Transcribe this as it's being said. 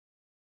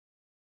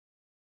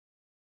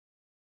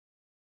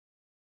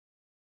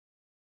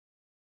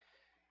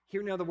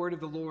Hear now the word of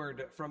the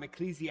Lord from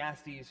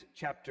Ecclesiastes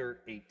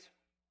chapter 8.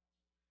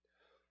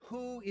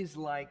 Who is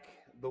like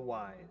the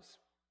wise?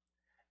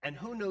 And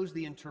who knows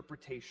the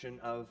interpretation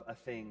of a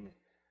thing?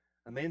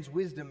 A man's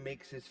wisdom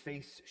makes his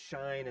face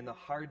shine, and the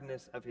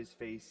hardness of his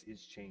face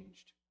is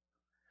changed.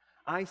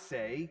 I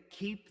say,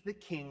 keep the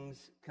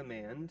king's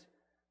command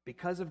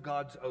because of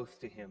God's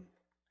oath to him.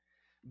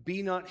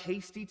 Be not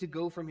hasty to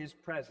go from his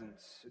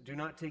presence. Do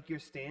not take your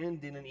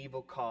stand in an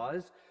evil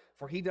cause,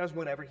 for he does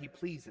whatever he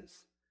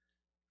pleases.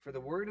 For the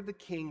word of the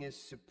king is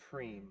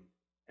supreme,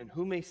 and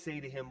who may say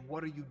to him,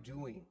 what are you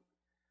doing?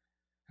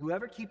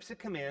 Whoever keeps a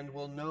command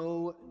will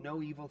know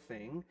no evil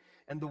thing,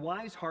 and the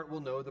wise heart will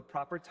know the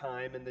proper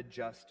time and the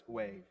just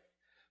way.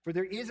 For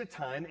there is a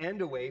time and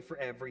a way for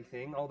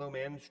everything, although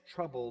man's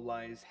trouble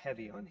lies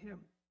heavy on him.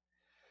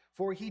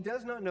 For he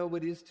does not know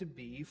what is to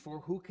be, for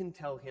who can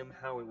tell him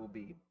how it will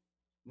be?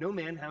 No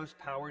man has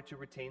power to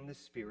retain the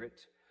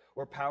spirit,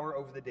 or power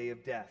over the day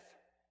of death.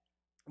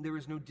 There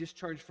is no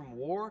discharge from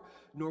war,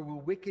 nor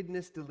will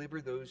wickedness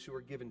deliver those who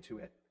are given to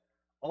it.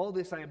 All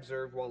this I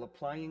observed while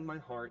applying my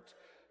heart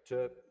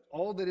to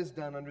all that is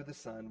done under the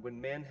sun, when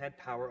man had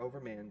power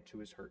over man to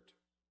his hurt.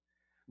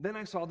 Then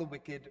I saw the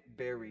wicked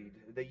buried.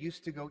 They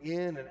used to go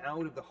in and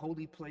out of the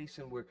holy place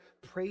and were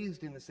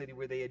praised in the city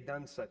where they had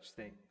done such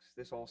things.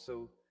 This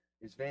also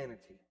is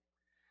vanity.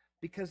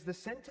 Because the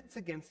sentence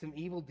against an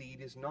evil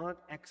deed is not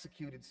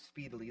executed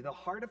speedily, the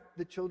heart of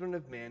the children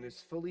of man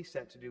is fully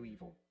set to do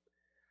evil.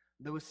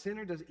 Though a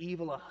sinner does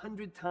evil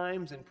 100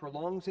 times and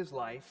prolongs his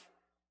life,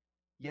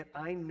 yet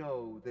I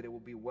know that it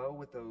will be well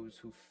with those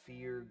who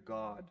fear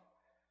God,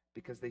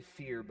 because they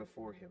fear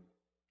before him.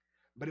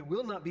 But it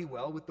will not be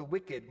well with the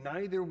wicked,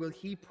 neither will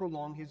he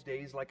prolong his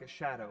days like a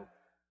shadow,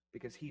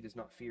 because he does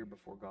not fear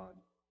before God.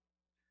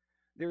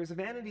 There is a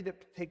vanity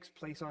that takes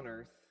place on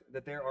earth,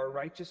 that there are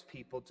righteous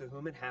people to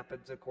whom it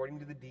happens according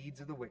to the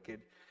deeds of the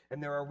wicked,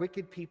 and there are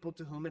wicked people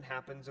to whom it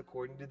happens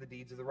according to the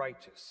deeds of the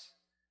righteous.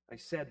 I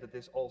said that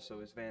this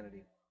also is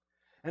vanity.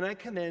 And I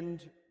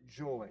commend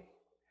joy,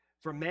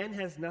 for man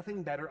has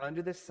nothing better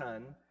under the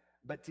sun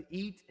but to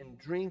eat and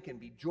drink and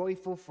be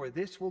joyful, for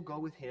this will go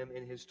with him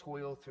in his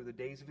toil through the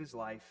days of his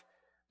life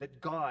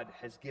that God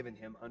has given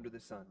him under the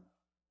sun.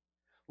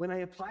 When I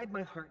applied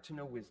my heart to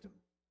know wisdom,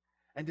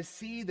 and to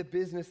see the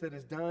business that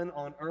is done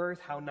on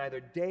earth, how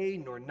neither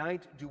day nor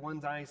night do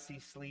one's eyes see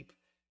sleep,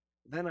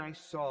 then I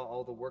saw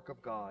all the work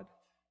of God,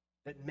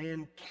 that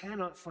man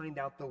cannot find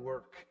out the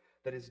work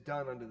that is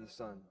done under the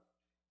sun.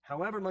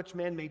 However much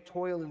man may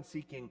toil in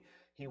seeking,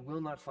 he will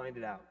not find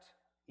it out.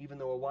 Even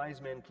though a wise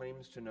man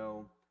claims to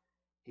know,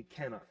 he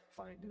cannot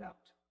find it out.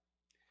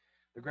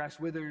 The grass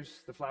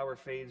withers, the flower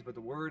fades, but the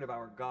word of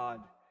our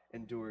God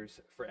endures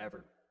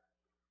forever.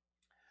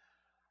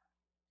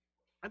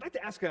 I'd like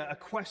to ask a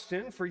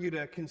question for you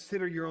to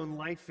consider your own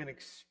life and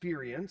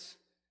experience.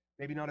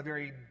 Maybe not a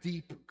very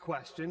deep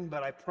question,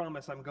 but I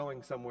promise I'm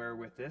going somewhere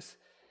with this.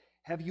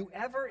 Have you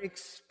ever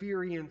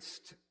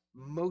experienced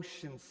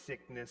motion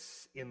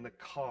sickness in the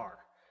car?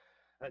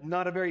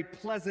 Not a very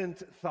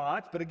pleasant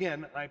thought, but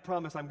again, I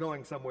promise I'm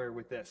going somewhere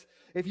with this.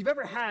 If you've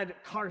ever had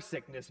car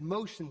sickness,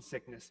 motion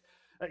sickness,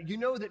 you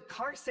know that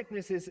car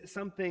sickness is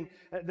something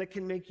that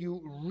can make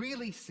you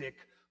really sick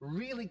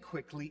really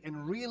quickly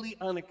and really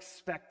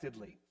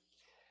unexpectedly.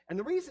 And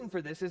the reason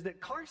for this is that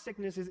car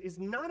sickness is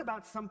not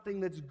about something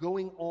that's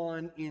going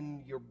on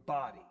in your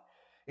body.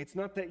 It's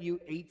not that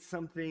you ate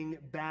something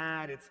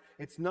bad.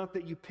 It's not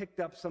that you picked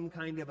up some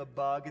kind of a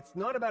bug. It's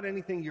not about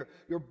anything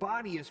your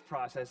body is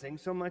processing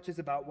so much as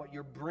about what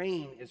your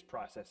brain is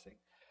processing.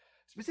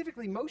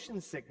 Specifically, motion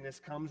sickness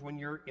comes when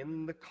you're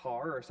in the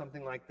car or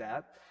something like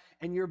that,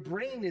 and your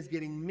brain is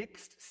getting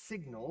mixed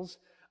signals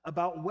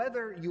about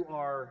whether you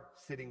are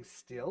sitting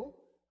still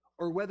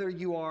or whether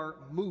you are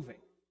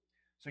moving.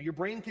 So your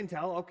brain can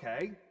tell,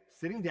 okay,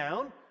 sitting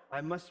down,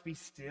 I must be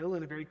still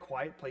in a very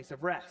quiet place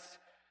of rest.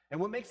 And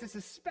what makes this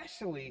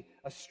especially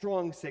a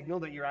strong signal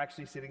that you're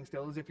actually sitting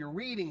still is if you're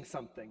reading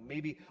something,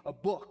 maybe a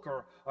book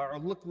or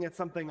looking at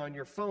something on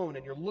your phone,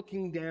 and you're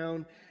looking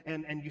down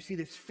and you see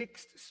this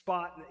fixed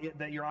spot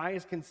that your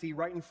eyes can see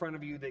right in front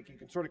of you, that you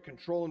can sort of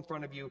control in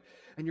front of you,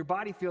 and your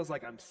body feels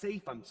like I'm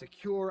safe, I'm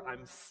secure,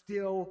 I'm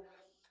still.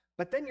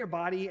 But then your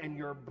body and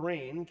your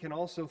brain can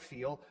also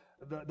feel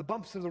the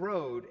bumps of the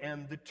road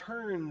and the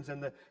turns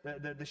and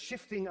the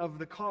shifting of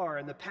the car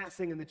and the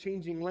passing and the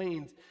changing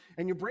lanes.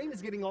 And your brain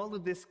is getting all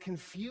of this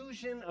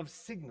confusion of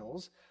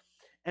signals.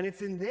 And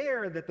it's in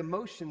there that the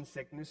motion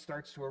sickness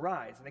starts to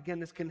arise. And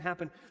again, this can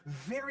happen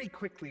very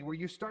quickly, where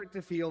you start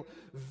to feel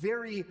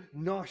very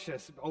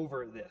nauseous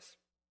over this.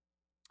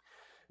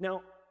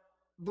 Now,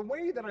 the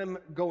way that I'm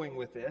going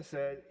with this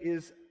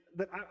is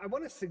that I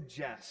want to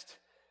suggest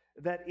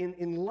that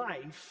in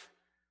life,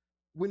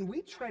 when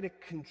we try to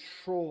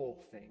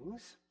control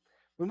things,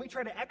 when we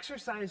try to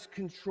exercise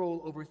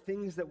control over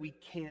things that we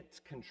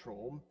can't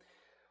control,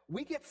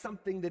 we get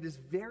something that is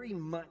very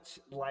much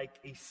like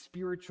a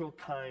spiritual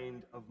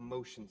kind of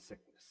motion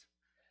sickness.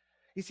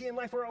 You see, in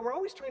life, we're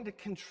always trying to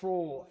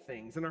control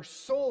things, and our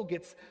soul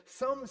gets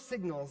some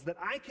signals that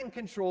I can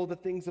control the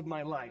things of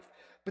my life.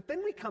 But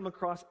then we come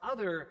across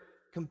other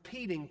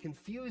competing,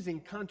 confusing,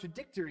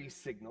 contradictory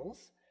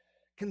signals,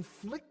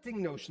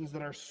 conflicting notions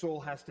that our soul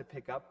has to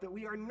pick up, that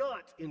we are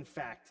not, in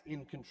fact,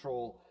 in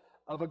control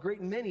of a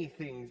great many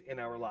things in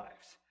our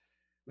lives.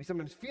 We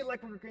sometimes feel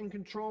like we're in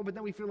control, but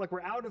then we feel like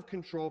we're out of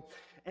control,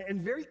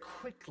 and very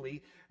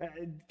quickly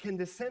can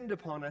descend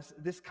upon us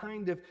this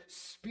kind of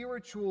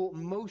spiritual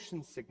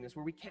motion sickness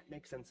where we can't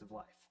make sense of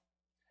life.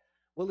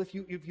 Well, if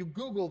you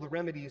Google the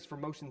remedies for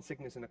motion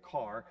sickness in a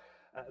car,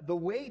 the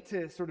way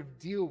to sort of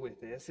deal with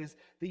this is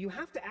that you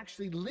have to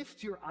actually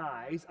lift your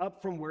eyes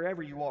up from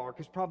wherever you are,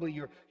 because probably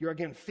you're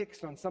again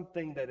fixed on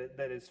something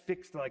that is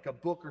fixed like a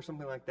book or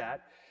something like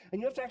that,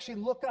 and you have to actually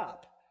look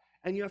up.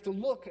 And you have to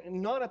look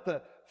not at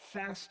the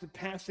fast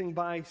passing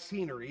by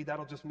scenery,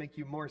 that'll just make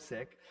you more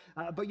sick,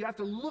 but you have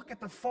to look at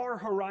the far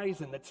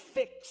horizon that's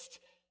fixed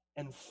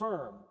and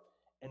firm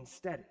and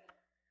steady.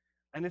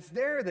 And it's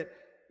there that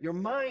your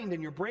mind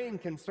and your brain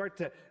can start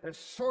to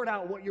sort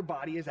out what your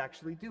body is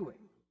actually doing.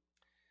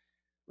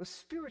 Well,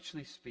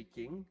 spiritually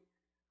speaking,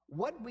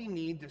 what we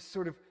need to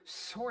sort of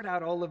sort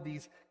out all of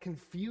these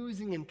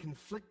confusing and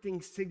conflicting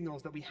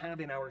signals that we have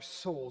in our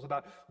souls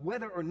about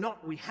whether or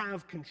not we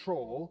have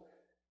control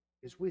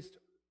is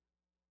wisdom.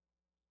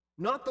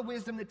 Not the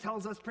wisdom that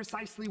tells us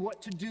precisely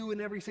what to do in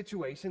every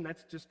situation.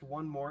 That's just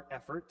one more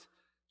effort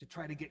to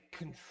try to get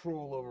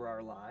control over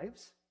our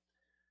lives.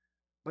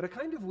 But a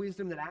kind of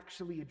wisdom that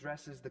actually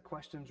addresses the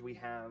questions we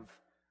have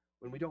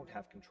when we don't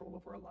have control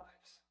over our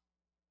lives.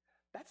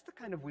 That's the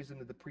kind of wisdom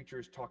that the preacher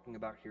is talking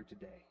about here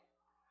today.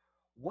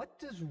 What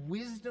does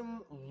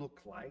wisdom look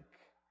like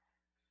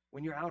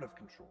when you're out of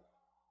control?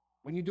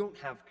 When you don't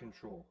have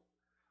control?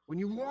 When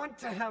you want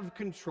to have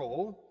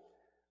control,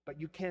 but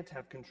you can't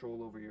have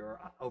control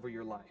over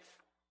your life.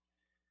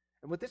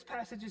 And what this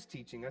passage is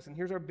teaching us, and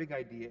here's our big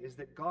idea, is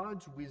that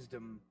God's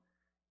wisdom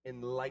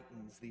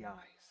enlightens the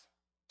eyes.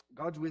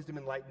 God's wisdom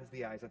enlightens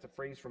the eyes. That's a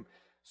phrase from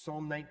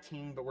Psalm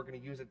 19, but we're going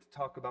to use it to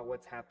talk about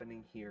what's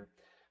happening here,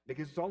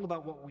 because it's all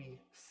about what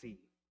we see.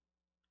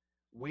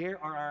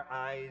 Where are our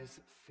eyes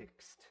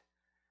fixed?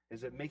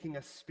 Is it making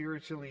us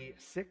spiritually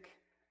sick?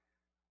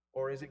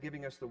 Or is it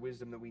giving us the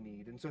wisdom that we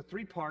need? And so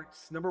 3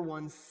 parts. Number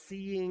 1,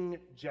 seeing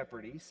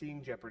jeopardy.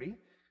 Seeing jeopardy.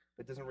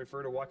 That doesn't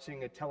refer to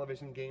watching a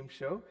television game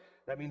show.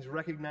 That means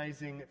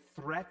recognizing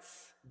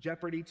threats,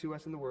 jeopardy to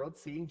us in the world.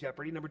 Seeing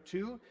jeopardy. Number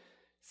 2,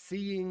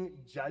 seeing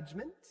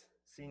judgment.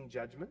 Seeing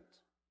judgment.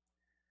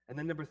 And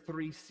then number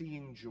 3,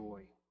 seeing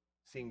joy.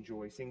 Seeing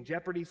joy. Seeing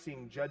jeopardy,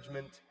 seeing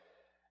judgment,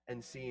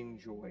 and seeing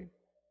joy.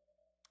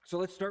 So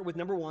let's start with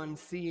number 1,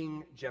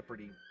 seeing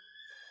jeopardy.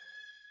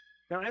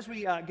 Now, as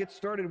we get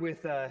started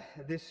with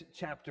this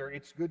chapter,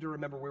 it's good to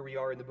remember where we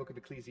are in the book of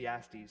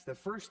Ecclesiastes. The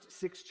first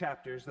 6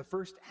 chapters, the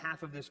first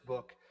half of this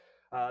book,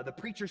 the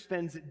preacher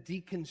spends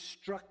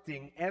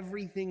deconstructing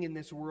everything in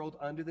this world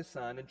under the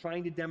sun and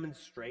trying to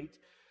demonstrate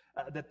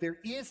that there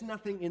is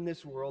nothing in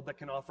this world that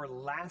can offer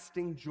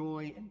lasting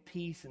joy and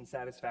peace and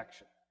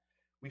satisfaction.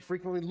 We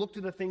frequently look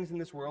to the things in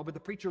this world, but the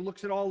preacher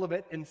looks at all of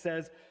it and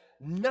says,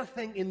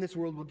 nothing in this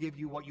world will give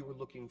you what you were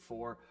looking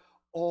for.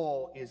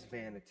 All is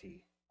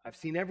vanity. I've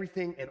seen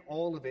everything, and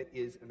all of it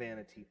is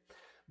vanity.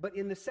 But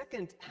in the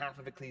second half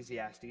of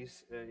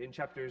Ecclesiastes, in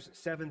chapters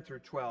 7 through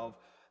 12,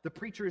 the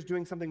preacher is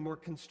doing something more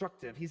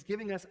constructive. He's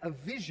giving us a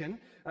vision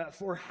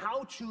for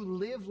how to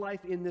live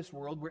life in this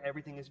world where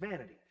everything is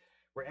vanity,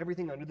 where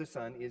everything under the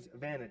sun is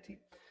vanity.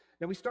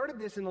 Now, we started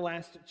this in the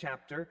last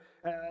chapter,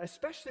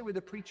 especially where the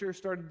preacher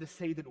started to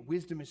say that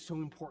wisdom is so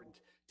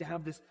important, to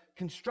have this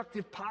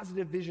constructive,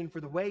 positive vision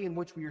for the way in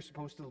which we are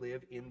supposed to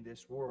live in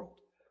this world.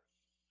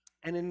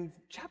 And in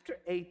chapter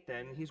 8,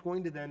 then, he's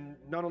going to then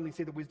not only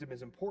say that wisdom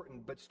is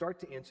important, but start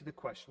to answer the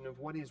question of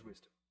what is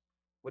wisdom?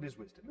 What is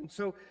wisdom? And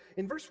so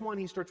in verse 1,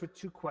 he starts with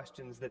 2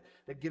 questions that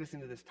get us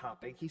into this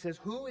topic. He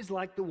says, who is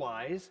like the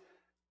wise,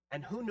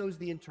 and who knows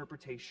the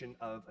interpretation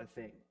of a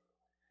thing?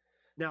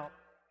 Now,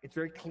 it's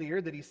very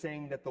clear that he's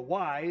saying that the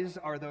wise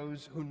are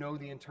those who know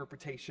the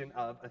interpretation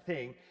of a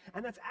thing,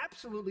 and that's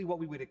absolutely what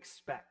we would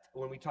expect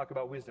when we talk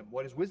about wisdom.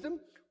 What is wisdom?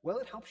 Well,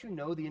 it helps you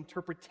know the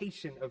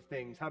interpretation of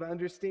things, how to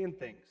understand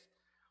things.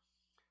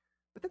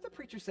 But then the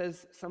preacher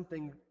says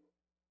something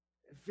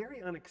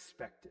very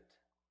unexpected.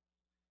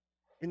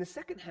 In the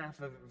second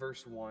half of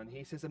verse 1,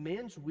 he says, a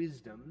man's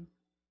wisdom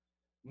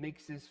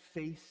makes his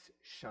face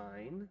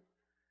shine,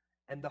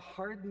 and the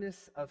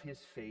hardness of his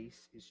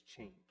face is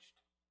changed.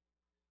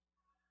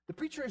 The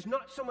preacher is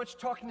not so much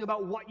talking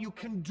about what you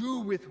can do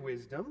with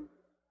wisdom.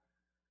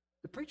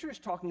 The preacher is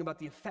talking about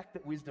the effect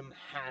that wisdom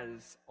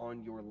has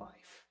on your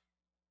life.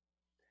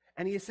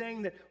 And he is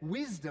saying that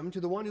wisdom,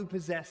 to the one who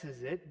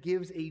possesses it,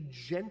 gives a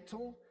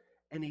gentle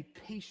and a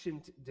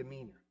patient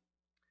demeanor.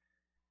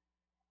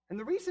 And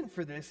the reason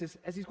for this is,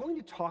 as he's going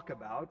to talk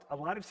about a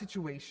lot of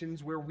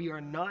situations where we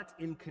are not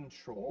in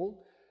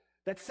control,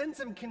 that sense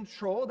of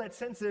control, that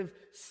sense of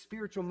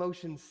spiritual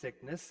motion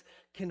sickness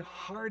can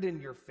harden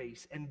your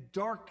face and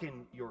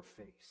darken your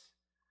face.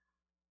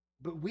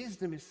 But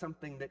wisdom is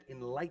something that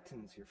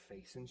enlightens your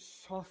face and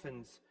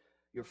softens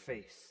your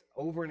face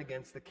over and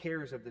against the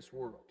cares of this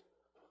world.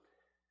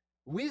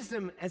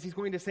 Wisdom, as he's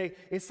going to say,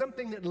 is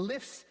something that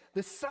lifts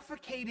the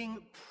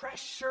suffocating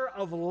pressure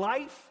of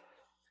life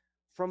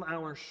from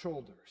our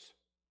shoulders.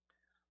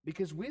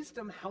 Because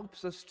wisdom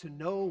helps us to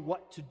know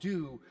what to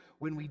do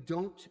when we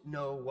don't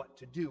know what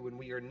to do, when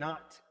we are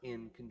not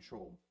in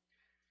control.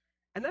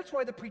 And that's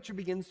why the preacher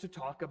begins to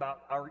talk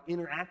about our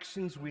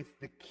interactions with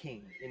the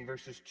king in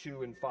verses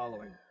 2 and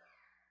following.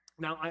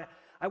 Now,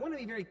 I want to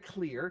be very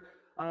clear.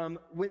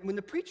 When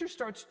the preacher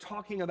starts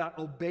talking about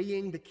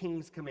obeying the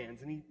king's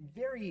commands, and he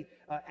very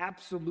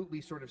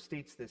absolutely sort of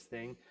states this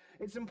thing,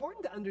 it's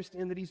important to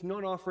understand that he's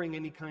not offering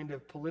any kind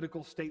of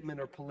political statement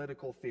or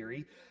political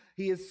theory.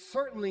 He is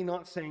certainly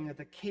not saying that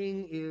the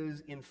king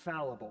is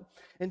infallible.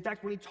 In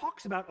fact, when he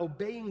talks about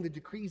obeying the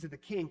decrees of the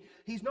king,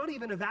 he's not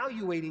even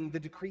evaluating the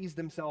decrees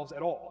themselves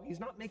at all. He's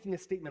not making a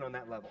statement on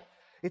that level.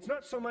 It's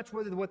not so much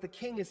whether what the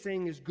king is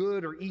saying is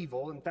good or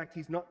evil. In fact,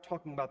 he's not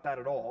talking about that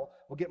at all.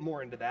 We'll get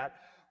more into that.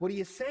 What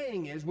he is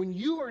saying is, when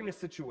you are in a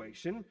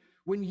situation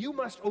when you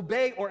must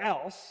obey or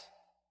else,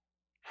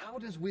 how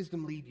does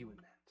wisdom lead you in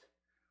that?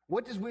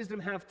 What does wisdom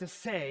have to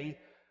say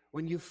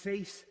when you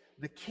face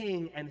the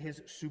king and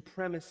his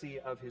supremacy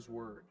of his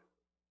word?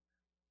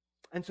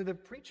 And so the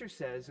preacher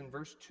says in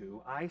verse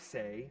 2, I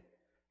say,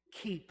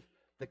 keep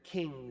the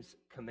king's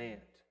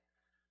command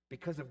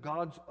because of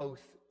God's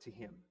oath to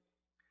him.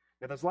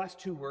 Now, those last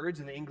two words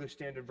in the English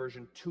Standard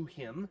Version, to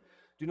him,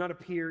 do not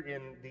appear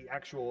in the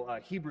actual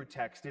Hebrew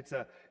text. It's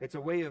a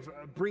way of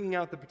bringing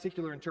out the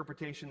particular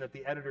interpretation that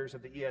the editors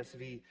of the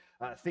ESV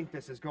think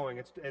this is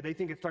going. They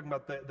think it's talking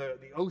about the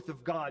oath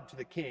of God to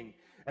the king.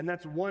 And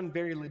that's one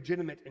very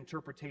legitimate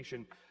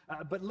interpretation.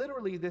 But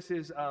literally, this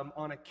is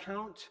on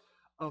account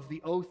of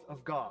the oath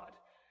of God.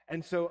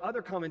 And so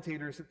other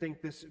commentators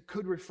think this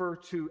could refer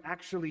to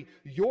actually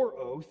your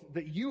oath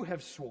that you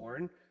have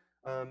sworn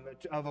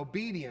of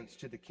obedience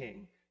to the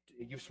king.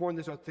 You've sworn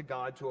this oath to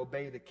God to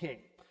obey the king.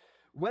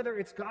 Whether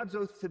it's God's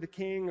oath to the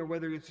king or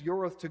whether it's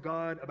your oath to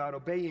God about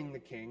obeying the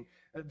king,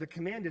 the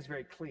command is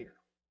very clear.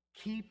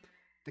 Keep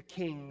the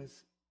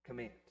king's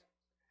command.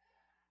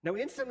 Now,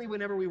 instantly,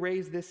 whenever we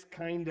raise this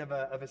kind of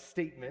a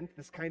statement,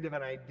 this kind of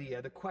an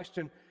idea, the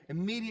question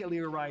immediately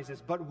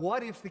arises, but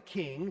what if the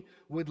king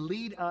would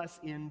lead us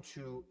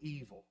into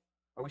evil?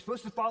 Are we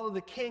supposed to follow the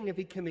king if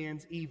he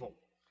commands evil?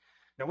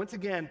 Now, once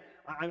again,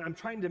 I'm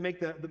trying to make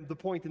the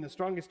point in the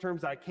strongest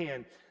terms I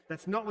can.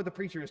 That's not what the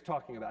preacher is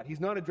talking about. He's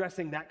not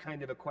addressing that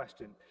kind of a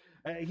question.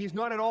 He's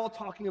not at all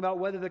talking about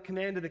whether the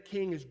command of the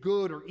king is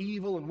good or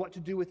evil and what to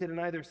do with it in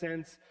either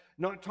sense.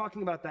 Not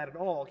talking about that at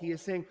all. He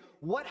is saying,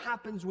 what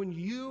happens when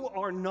you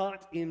are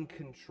not in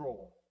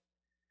control?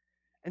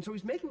 And so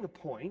he's making a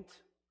point,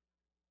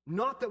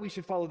 not that we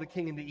should follow the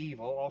king into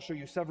evil. I'll show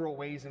you several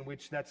ways in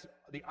which that's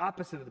the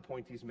opposite of the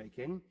point he's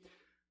making.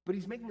 But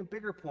he's making a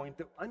bigger point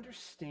that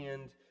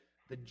understand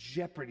the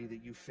jeopardy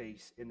that you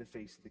face in the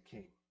face of the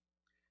king.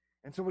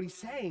 And so what he's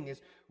saying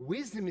is,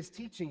 wisdom is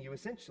teaching you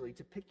essentially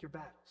to pick your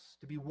battles,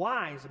 to be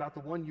wise about the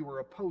one you are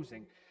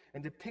opposing,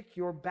 and to pick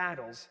your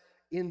battles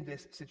in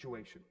this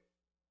situation.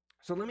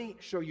 So let me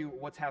show you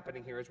what's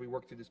happening here as we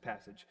work through this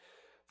passage.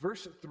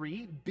 Verse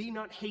 3, be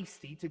not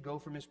hasty to go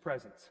from his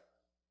presence.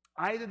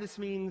 Either this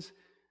means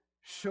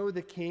show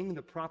the king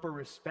the proper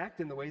respect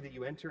in the way that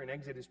you enter and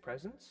exit his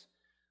presence,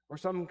 or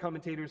some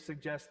commentators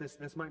suggest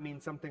this might mean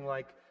something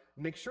like,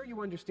 make sure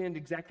you understand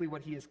exactly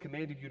what he has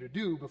commanded you to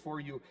do before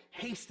you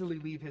hastily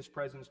leave his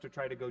presence to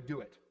try to go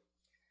do it.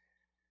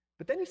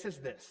 But then he says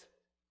this,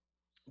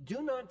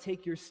 do not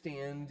take your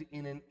stand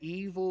in an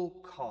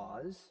evil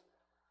cause,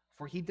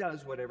 for he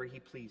does whatever he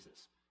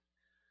pleases.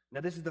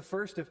 Now, this is the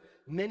first of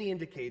many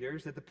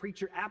indicators that the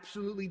preacher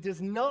absolutely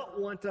does not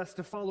want us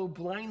to follow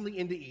blindly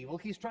into evil.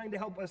 He's trying to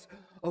help us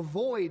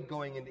avoid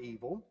going into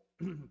evil.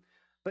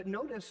 But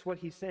notice what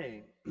he's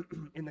saying.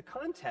 In the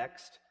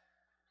context,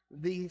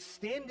 the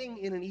standing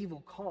in an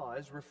evil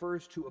cause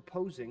refers to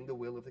opposing the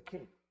will of the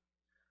king.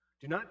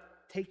 Do not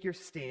take your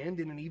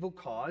stand in an evil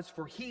cause,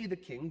 for he, the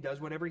king,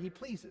 does whatever he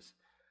pleases.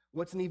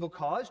 What's an evil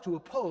cause? To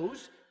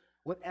oppose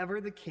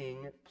whatever the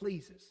king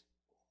pleases.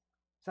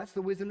 So that's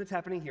the wisdom that's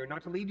happening here,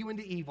 not to lead you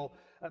into evil,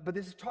 but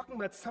this is talking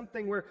about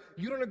something where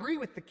you don't agree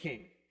with the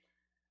king.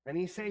 And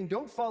he's saying,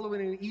 don't follow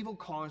in an evil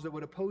cause that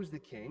would oppose the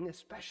king,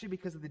 especially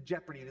because of the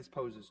jeopardy this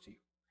poses to you.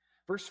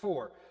 Verse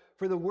 4,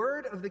 for the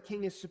word of the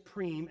king is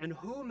supreme, and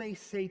who may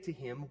say to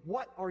him,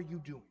 what are you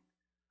doing?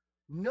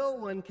 No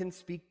one can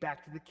speak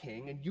back to the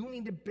king, and you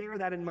need to bear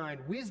that in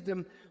mind.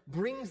 Wisdom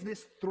brings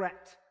this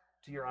threat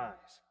to your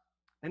eyes.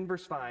 Then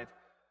verse 5,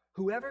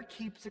 whoever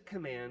keeps a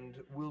command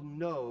will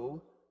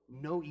know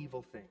no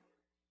evil thing.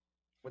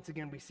 Once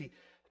again, we see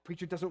the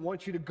preacher doesn't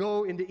want you to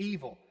go into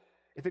evil.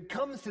 If it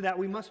comes to that,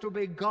 we must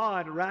obey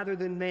God rather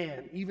than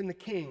man, even the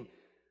king.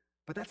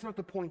 But that's not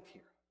the point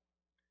here.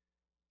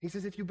 He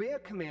says, if you obey a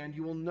command,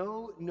 you will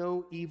know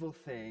no evil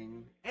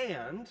thing,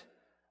 and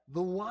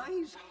the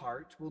wise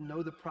heart will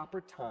know the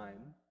proper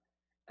time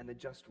and the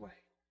just way.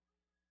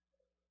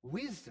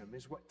 Wisdom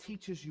is what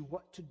teaches you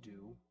what to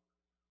do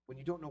when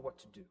you don't know what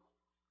to do.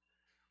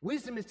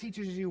 Wisdom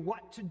teaches you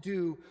what to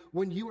do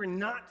when you are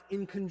not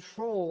in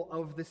control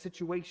of the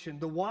situation.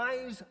 The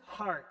wise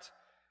heart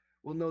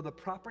will know the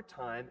proper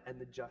time and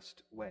the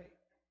just way.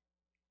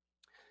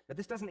 Now,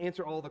 this doesn't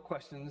answer all the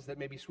questions that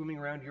may be swimming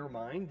around your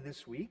mind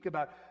this week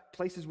about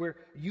places where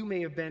you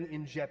may have been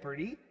in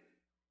jeopardy.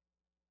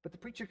 But the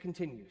preacher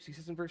continues. He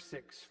says in verse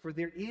 6, "For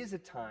there is a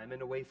time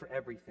and a way for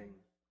everything,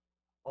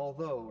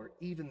 although or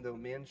even though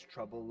man's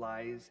trouble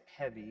lies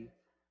heavy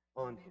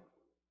on him."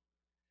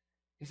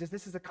 He says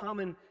this is a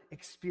common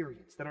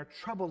experience, that our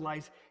trouble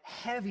lies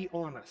heavy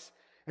on us,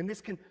 and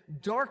this can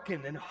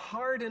darken and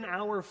harden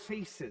our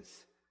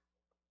faces.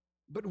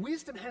 But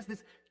wisdom has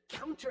this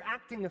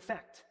counteracting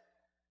effect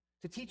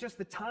to teach us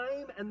the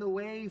time and the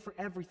way for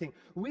everything.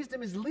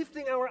 Wisdom is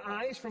lifting our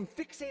eyes from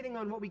fixating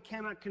on what we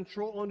cannot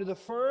control onto the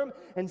firm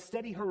and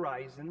steady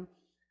horizon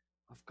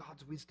of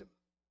God's wisdom.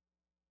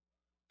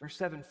 Verse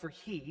 7, "For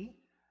he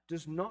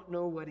does not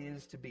know what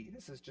is to be."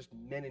 This is just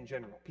men in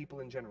general, people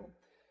in general.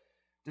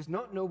 "Does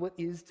not know what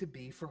is to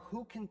be, for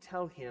who can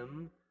tell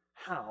him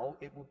how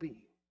it will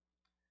be?"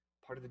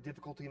 Part of the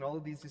difficulty in all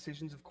of these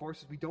decisions, of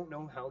course, is we don't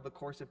know how the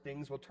course of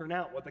things will turn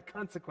out, what the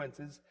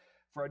consequences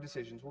for our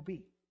decisions will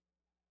be.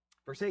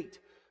 Verse 8,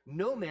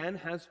 "No man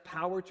has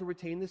power to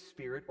retain the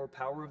spirit or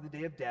power of the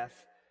day of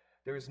death.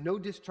 There is no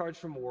discharge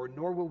from war,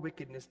 nor will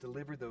wickedness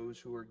deliver those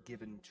who are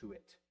given to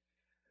it."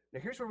 Now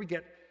here's where we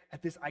get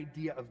at this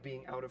idea of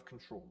being out of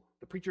control.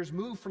 The preachers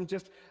move from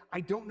just, I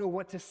don't know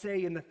what to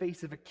say in the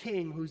face of a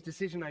king whose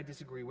decision I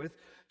disagree with,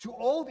 to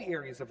all the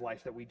areas of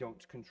life that we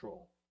don't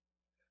control.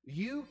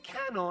 You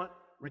cannot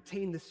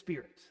retain the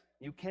spirit.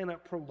 You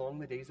cannot prolong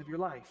the days of your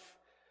life.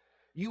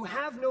 You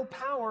have no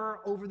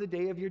power over the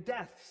day of your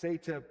death, say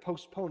to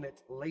postpone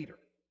it later.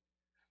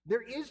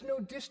 There is no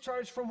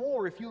discharge from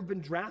war. If you have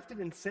been drafted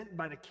and sent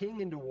by the king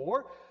into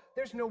war,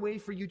 there's no way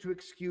for you to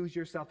excuse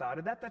yourself out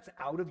of that. That's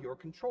out of your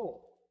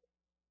control.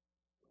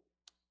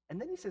 And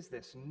then he says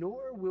this,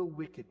 "Nor will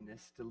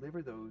wickedness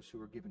deliver those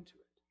who are given to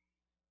it."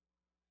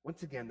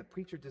 Once again, the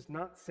preacher does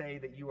not say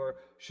that you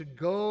should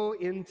go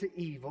into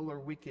evil or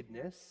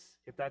wickedness,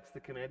 if that's the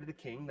command of the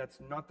king. That's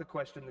not the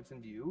question that's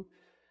in view.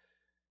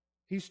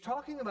 He's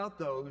talking about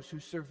those who,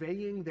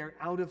 surveying their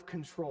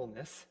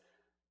out-of-controlness,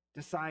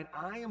 decide,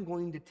 I am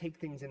going to take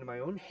things into my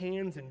own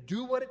hands and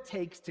do what it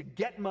takes to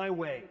get my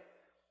way.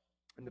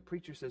 And the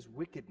preacher says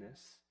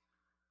wickedness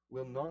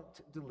will not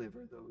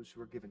deliver those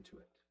who are given to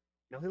it.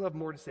 Now, he'll have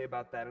more to say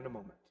about that in a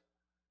moment.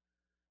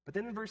 But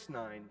then in verse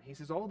 9, he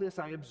says, "All this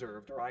I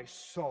observed," or I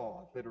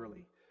saw,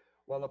 literally,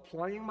 "while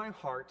applying my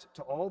heart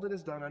to all that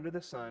is done under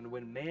the sun,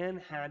 when man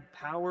had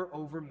power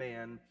over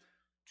man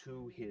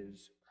to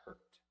his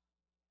hurt."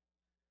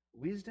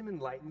 Wisdom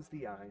enlightens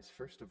the eyes,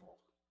 first of all,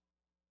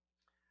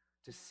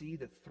 to see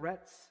the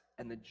threats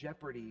and the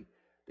jeopardy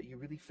that you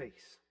really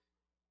face.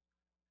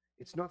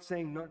 It's not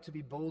saying not to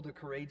be bold or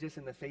courageous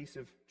in the face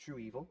of true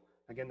evil.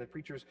 Again, the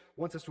preacher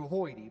wants us to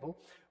avoid evil.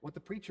 What the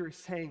preacher is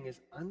saying is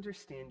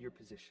understand your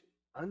position.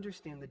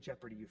 Understand the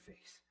jeopardy you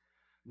face.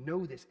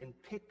 Know this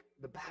and pick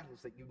the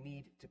battles that you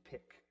need to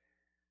pick.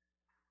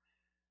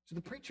 So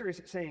the preacher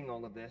is saying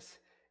all of this,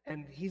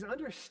 and he's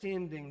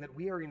understanding that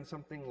we are in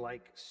something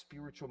like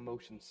spiritual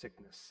motion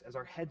sickness, as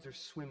our heads are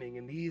swimming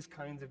in these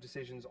kinds of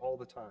decisions all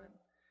the time.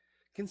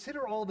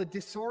 Consider all the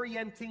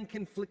disorienting,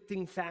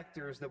 conflicting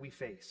factors that we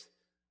face.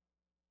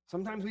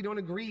 Sometimes we don't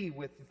agree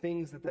with the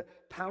things that the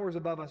powers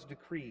above us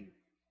decree,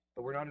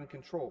 but we're not in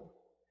control.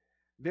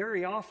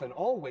 Very often,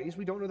 always,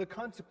 we don't know the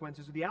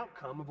consequences or the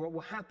outcome of what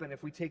will happen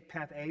if we take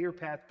path A or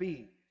path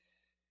B.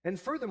 And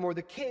furthermore,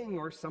 the king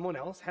or someone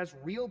else has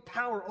real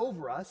power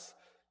over us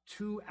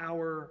to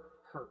our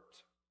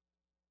hurt.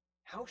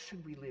 How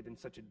should we live in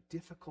such a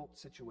difficult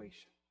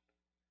situation?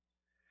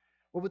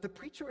 Well, what the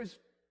preacher is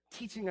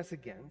teaching us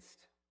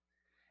against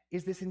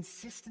is this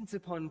insistence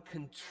upon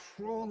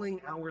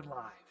controlling our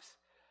lives,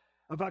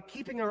 about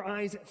keeping our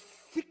eyes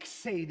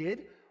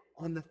fixated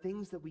on the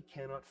things that we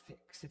cannot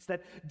fix. It's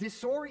that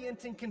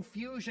disorienting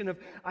confusion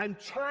of I'm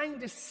trying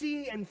to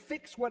see and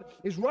fix what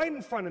is right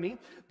in front of me,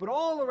 but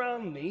all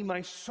around me,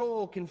 my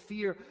soul can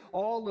fear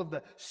all of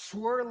the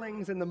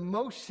swirlings and the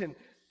motion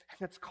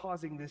that's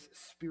causing this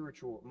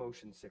spiritual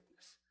motion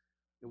sickness.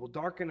 It will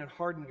darken and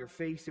harden your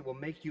face. It will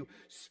make you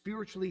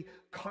spiritually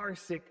car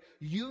sick.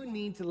 You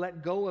need to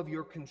let go of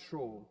your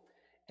control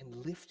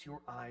and lift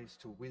your eyes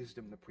to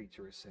wisdom, the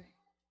preacher is saying.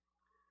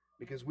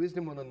 Because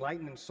wisdom will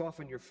enlighten and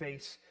soften your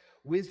face.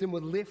 Wisdom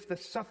will lift the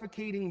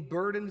suffocating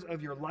burdens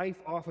of your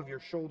life off of your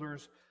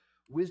shoulders.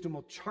 Wisdom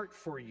will chart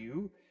for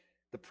you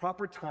the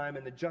proper time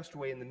and the just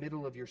way in the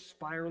middle of your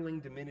spiraling,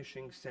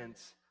 diminishing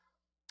sense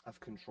of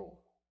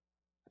control.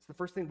 That's the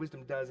first thing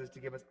wisdom does, is to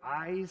give us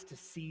eyes to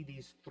see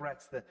these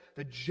threats,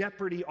 the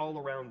jeopardy all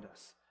around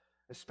us,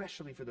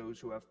 especially for those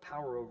who have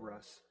power over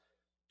us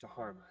to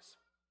harm us.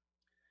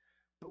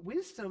 But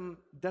wisdom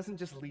doesn't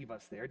just leave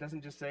us there. It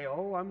doesn't just say,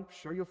 oh, I'm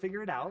sure you'll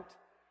figure it out.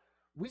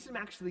 Wisdom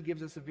actually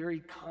gives us a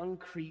very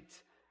concrete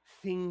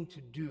thing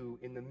to do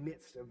in the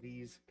midst of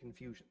these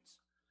confusions.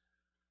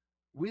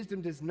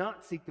 Wisdom does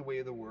not seek the way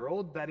of the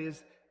world, that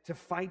is, to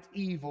fight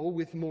evil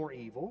with more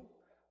evil.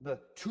 the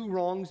two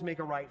wrongs make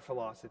a right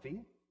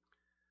philosophy.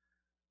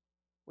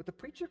 What the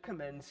preacher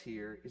commends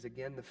here is,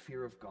 again, the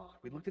fear of God.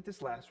 We looked at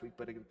this last week,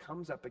 but it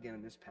comes up again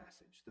in this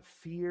passage, the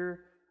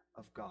fear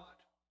of God.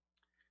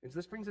 And so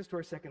this brings us to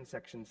our second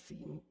section,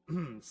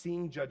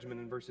 seeing judgment,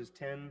 in verses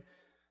 10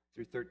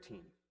 through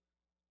 13.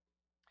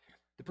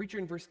 The preacher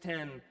in verse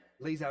 10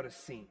 lays out a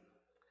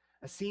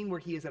scene where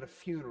he is at a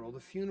funeral, the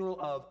funeral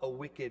of a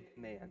wicked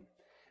man.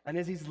 And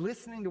as he's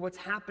listening to what's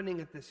happening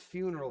at this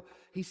funeral,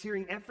 he's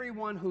hearing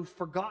everyone who's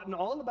forgotten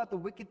all about the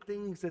wicked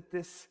things that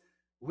this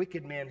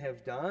wicked man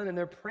have done, and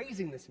they're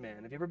praising this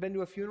man. Have you ever been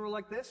to a funeral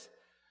like this?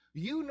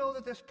 You know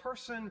that this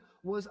person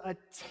was a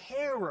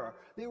terror.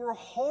 They were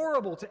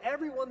horrible to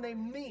everyone they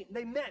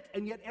met,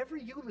 and yet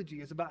every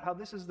eulogy is about how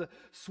this is the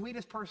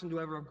sweetest person to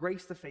ever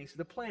grace the face of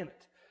the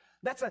planet.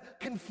 That's a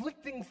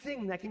conflicting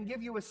thing that can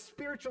give you a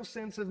spiritual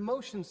sense of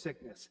motion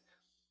sickness.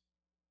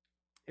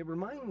 It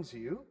reminds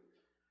you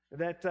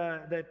but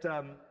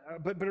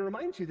it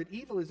reminds you that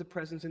evil is a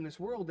presence in this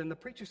world, and the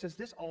preacher says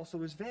this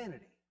also is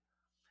vanity.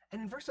 And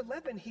in verse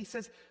 11, he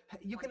says,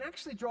 you can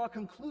actually draw a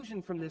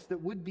conclusion from this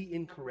that would be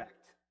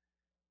incorrect.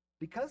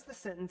 Because the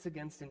sentence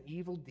against an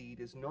evil deed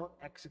is not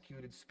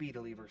executed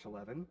speedily, verse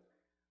 11,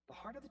 the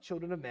heart of the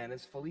children of man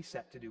is fully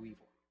set to do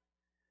evil.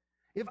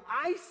 If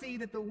I see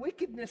that the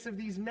wickedness of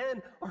these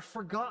men are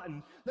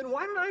forgotten, then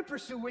why don't I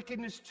pursue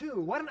wickedness too?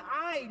 Why don't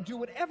I do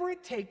whatever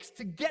it takes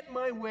to get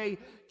my way,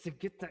 to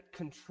get that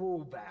control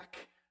back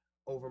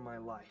over my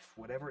life,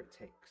 whatever it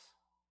takes?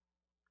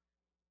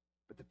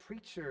 But the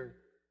preacher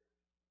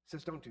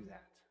says, don't do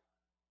that.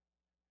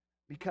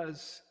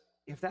 Because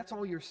if that's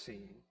all you're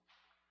seeing,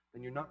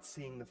 then you're not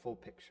seeing the full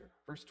picture.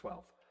 Verse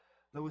 12,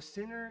 though a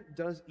sinner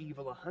does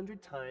evil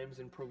 100 times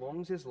and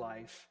prolongs his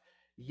life,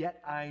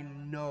 yet I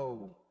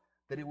know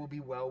that it will be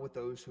well with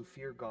those who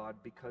fear God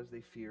because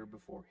they fear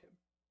before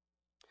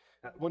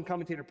him. One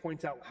commentator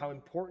points out how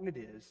important it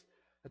is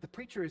that the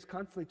preacher is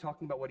constantly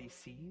talking about what he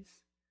sees.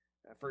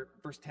 For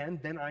verse 10,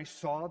 then I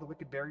saw the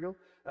wicked burial.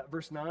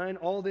 Verse 9,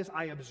 all this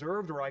I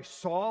observed or I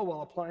saw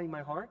while applying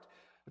my heart.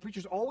 The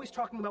preacher's always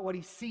talking about what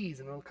he sees,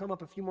 and it'll come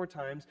up a few more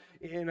times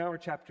in our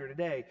chapter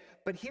today.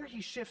 But here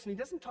he shifts, and he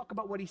doesn't talk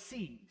about what he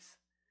sees.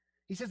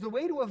 He says the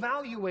way to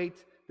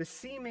evaluate the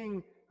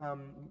seeming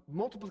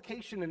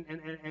multiplication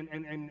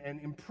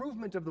and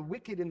improvement of the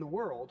wicked in the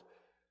world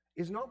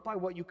is not by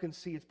what you can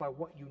see, it's by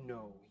what you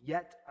know.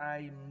 Yet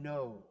I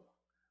know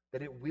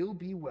that it will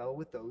be well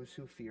with those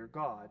who fear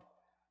God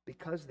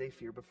because they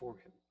fear before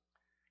him.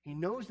 He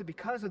knows that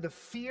because of the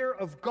fear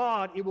of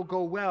God, it will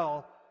go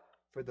well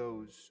for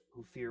those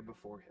who fear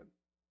before him.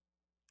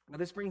 Now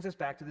this brings us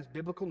back to this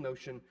biblical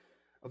notion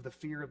of the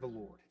fear of the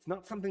Lord. It's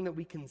not something that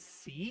we can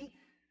see,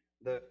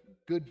 the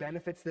good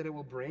benefits that it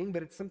will bring,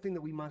 but it's something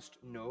that we must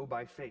know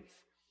by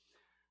faith.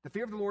 The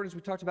fear of the Lord, as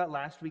we talked about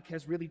last week,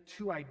 has really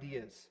two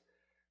ideas.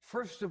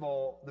 First of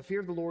all, the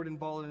fear of the Lord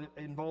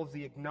involves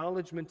the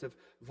acknowledgement of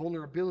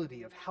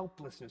vulnerability, of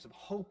helplessness, of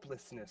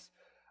hopelessness,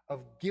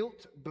 of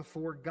guilt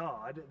before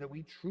God that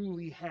we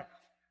truly have.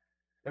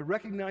 It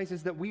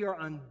recognizes that we are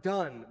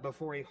undone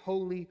before a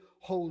holy,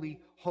 holy,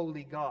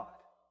 holy God.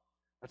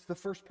 That's the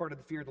first part of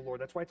the fear of the Lord.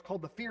 That's why it's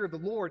called the fear of the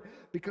Lord,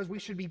 because we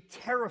should be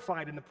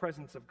terrified in the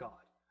presence of God.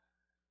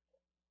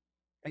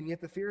 And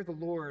yet the fear of the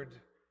Lord,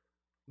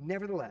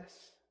 nevertheless,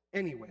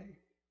 anyway,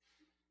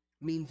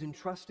 means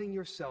entrusting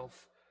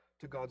yourself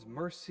to God's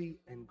mercy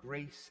and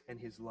grace and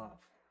his love.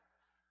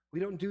 We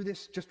don't do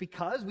this just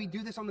because. We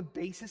do this on the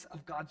basis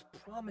of God's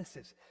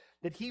promises,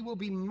 that he will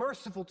be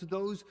merciful to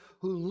those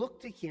who look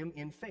to him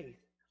in faith.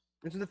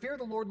 And so the fear of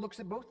the Lord looks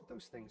at both of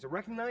those things. It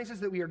recognizes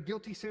that we are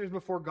guilty sinners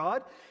before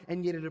God,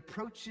 and yet it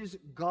approaches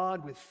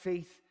God with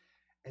faith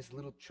as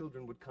little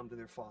children would come to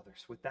their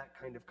fathers, with that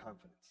kind of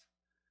confidence.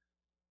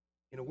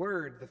 In a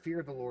word, the fear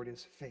of the Lord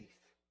is faith.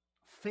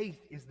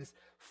 Faith is this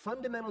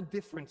fundamental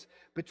difference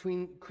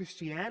between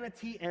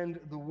Christianity and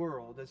the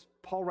world. As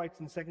Paul writes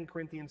in 2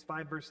 Corinthians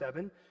 5, verse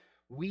 7,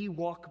 we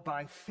walk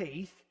by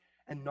faith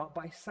and not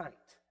by sight.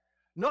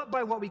 Not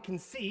by what we can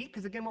see,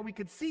 because again, what we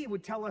could see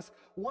would tell us,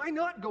 why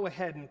not go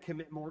ahead and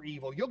commit more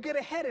evil? You'll get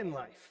ahead in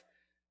life.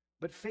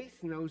 But faith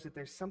knows that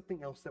there's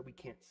something else that we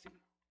can't see,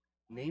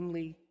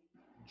 namely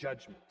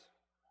judgment.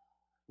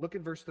 Look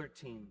at verse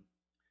 13.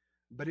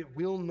 But it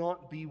will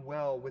not be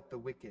well with the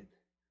wicked,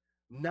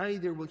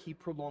 neither will he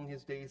prolong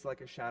his days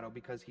like a shadow,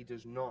 because he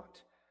does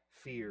not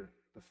fear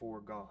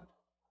before God.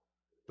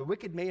 The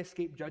wicked may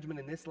escape judgment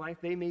in this life.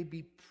 They may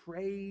be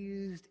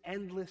praised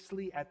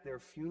endlessly at their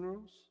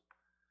funerals,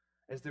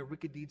 as their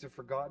wicked deeds are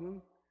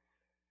forgotten.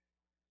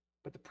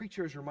 But the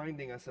preacher is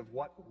reminding us of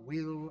what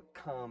will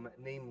come,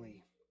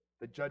 namely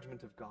the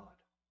judgment of God.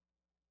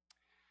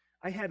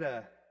 I had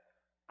an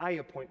eye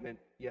appointment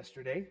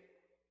yesterday,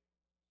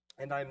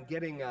 and I'm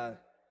getting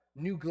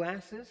new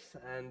glasses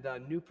and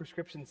new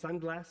prescription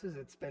sunglasses.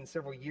 It's been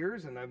several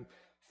years, and I'm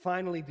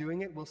finally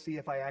doing it. We'll see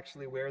if I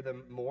actually wear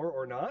them more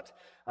or not.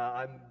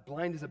 I'm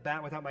blind as a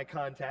bat without my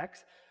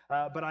contacts.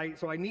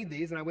 So I need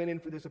these, and I went in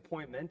for this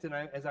appointment, and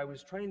as I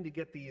was trying to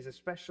get these,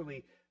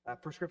 especially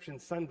prescription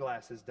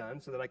sunglasses done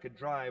so that I could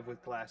drive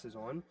with glasses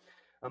on,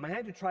 I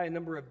had to try a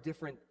number of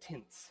different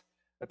tints.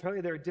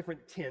 Apparently there are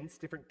different tints,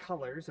 different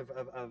colors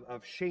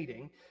of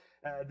shading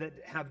that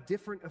have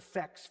different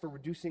effects for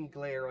reducing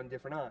glare on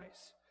different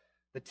eyes.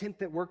 The tint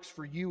that works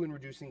for you in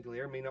reducing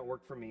glare may not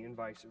work for me, and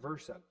vice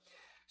versa.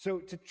 So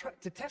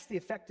to test the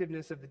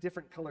effectiveness of the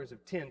different colors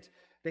of tint,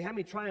 they had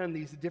me try on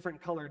these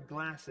different colored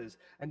glasses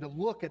and to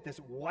look at this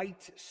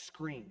white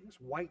screen.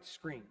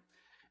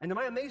 And to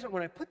my amazement,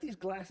 when I put these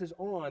glasses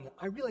on,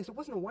 I realized it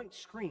wasn't a white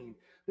screen.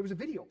 There was a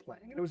video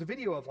playing, and it was a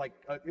video of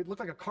it looked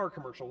like a car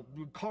commercial,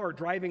 car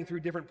driving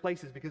through different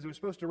places, because it was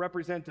supposed to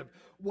represent of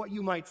what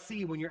you might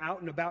see when you're out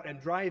and about and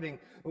driving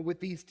with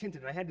these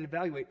tinted. And I had to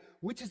evaluate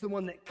which is the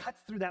one that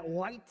cuts through that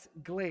white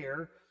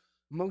glare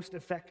most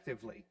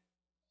effectively.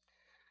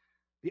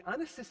 The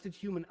unassisted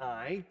human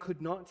eye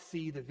could not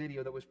see the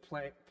video that was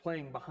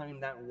playing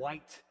behind that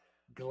white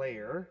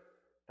glare.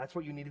 That's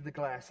what you needed the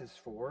glasses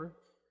for.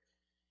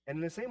 And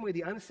in the same way,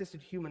 the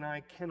unassisted human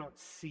eye cannot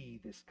see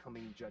this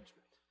coming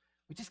judgment.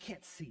 We just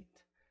can't see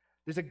it.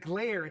 There's a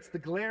glare. It's the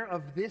glare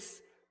of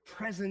this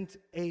present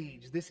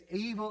age, this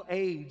evil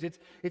age.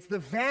 It's the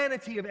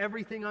vanity of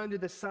everything under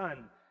the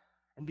sun.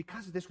 And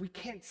because of this, we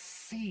can't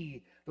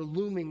see the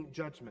looming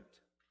judgment.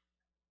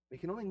 We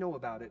can only know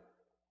about it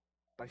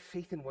by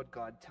faith in what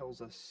God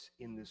tells us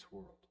in this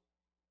world.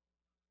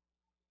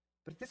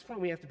 But at this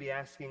point, we have to be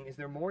asking, is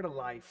there more to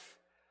life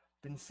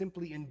than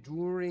simply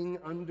enduring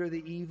under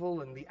the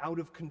evil and the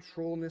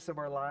out-of-controlness of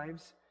our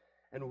lives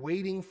and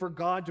waiting for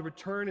God to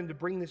return and to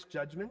bring this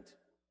judgment?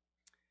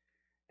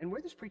 And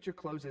where this preacher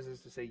closes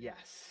is to say,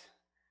 yes,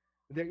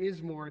 there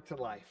is more to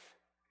life.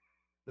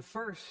 The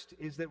first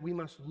is that we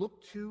must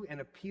look to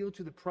and appeal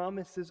to the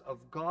promises of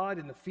God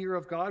and the fear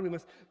of God. We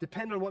must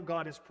depend on what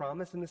God has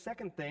promised. And the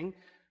second thing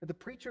that the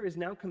preacher is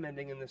now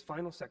commending in this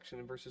final section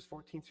in verses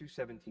 14 through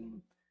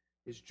 17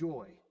 is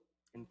joy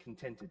and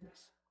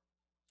contentedness,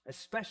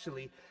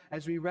 especially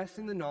as we rest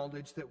in the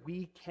knowledge that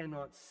we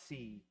cannot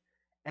see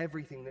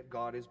everything that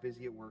God is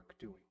busy at work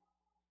doing.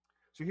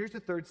 So here's the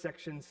third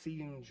section,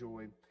 seeing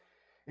joy.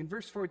 In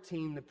verse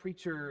 14, the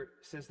preacher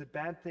says that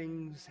bad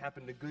things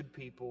happen to good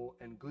people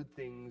and good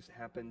things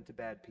happen to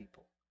bad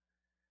people.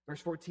 Verse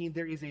 14,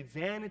 there is a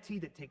vanity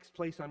that takes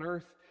place on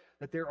earth,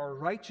 that there are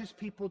righteous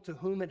people to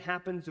whom it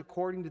happens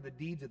according to the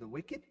deeds of the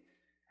wicked,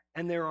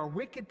 and there are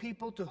wicked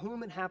people to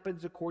whom it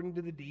happens according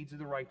to the deeds of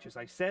the righteous.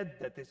 I said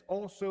that this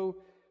also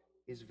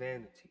is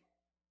vanity.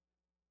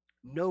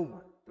 No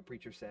one, the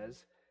preacher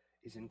says,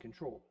 is in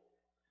control.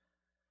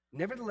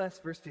 Nevertheless,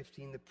 verse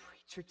 15, the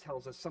preacher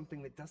tells us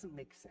something that doesn't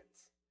make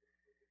sense.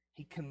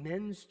 He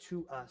commends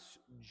to us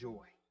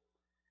joy.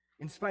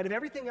 In spite of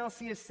everything else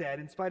he has said,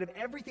 in spite of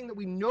everything that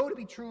we know to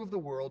be true of the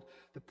world,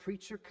 the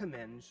preacher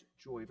commends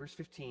joy. Verse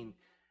 15,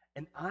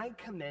 and I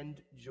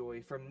commend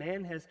joy, for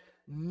man has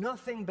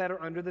nothing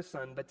better under the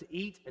sun but to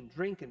eat and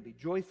drink and be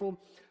joyful,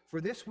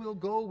 for this will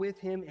go with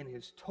him in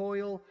his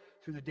toil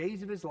through the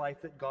days of his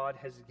life that God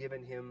has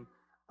given him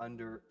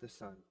under the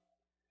sun.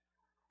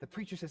 The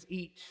preacher says,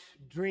 eat,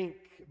 drink,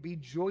 be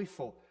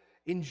joyful.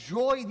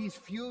 Enjoy these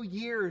few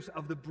years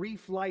of the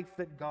brief life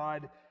that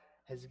God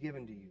has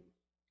given to you.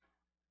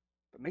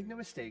 But make no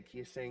mistake, he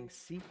is saying,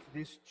 seek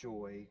this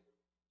joy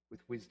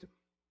with wisdom.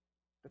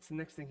 That's the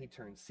next thing he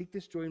turns. Seek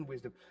this joy in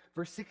wisdom.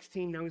 Verse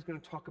 16, now he's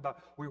going to talk about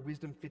where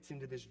wisdom fits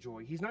into this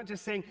joy. He's not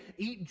just saying,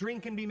 eat,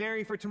 drink, and be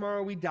merry, for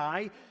tomorrow we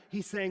die.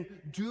 He's saying,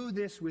 do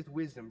this with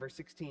wisdom. Verse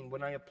 16,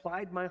 when I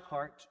applied my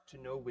heart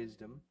to know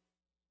wisdom,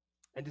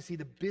 and to see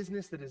the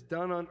business that is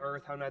done on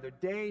earth, how neither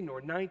day nor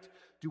night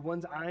do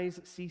one's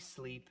eyes see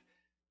sleep.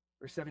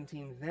 Verse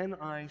 17, then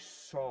I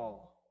saw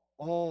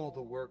all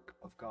the work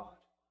of God,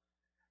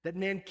 that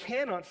man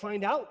cannot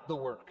find out the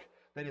work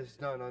that is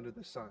done under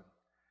the sun.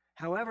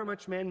 However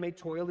much man may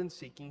toil in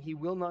seeking, he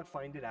will not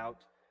find it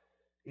out.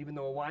 Even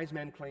though a wise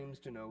man claims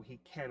to know, he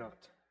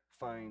cannot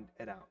find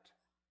it out.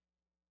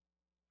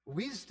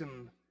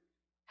 Wisdom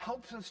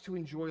helps us to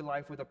enjoy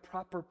life with a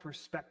proper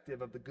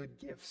perspective of the good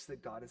gifts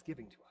that God is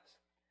giving to us.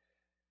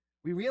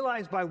 We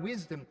realize by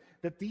wisdom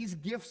that these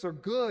gifts are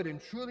good and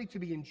truly to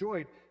be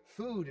enjoyed.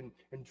 Food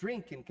and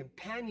drink and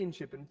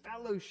companionship and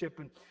fellowship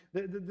and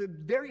the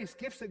various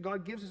gifts that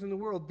God gives us in the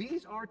world.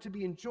 These are to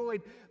be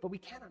enjoyed, but we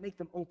cannot make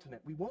them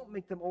ultimate. We won't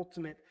make them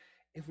ultimate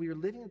if we are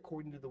living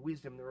according to the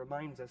wisdom that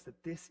reminds us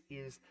that this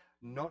is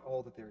not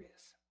all that there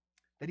is.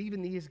 That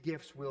even these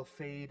gifts will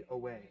fade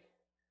away,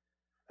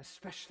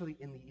 especially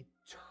in the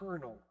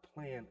eternal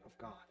plan of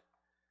God.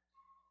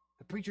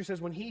 The preacher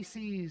says when he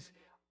sees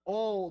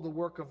all the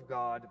work of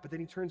God, but then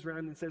he turns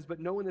around and says,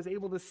 but no one is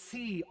able to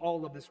see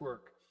all of this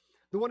work.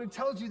 The one who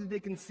tells you that they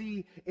can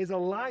see is a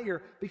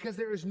liar, because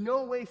there is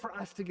no way for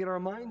us to get our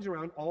minds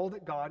around all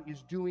that God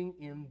is doing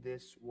in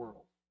this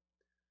world.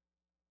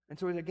 And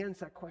so again,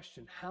 it's that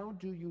question, how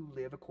do you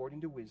live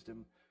according to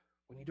wisdom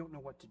when you don't know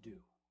what to do?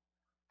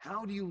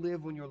 How do you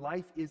live when your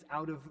life is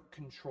out of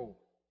control?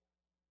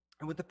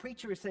 And what the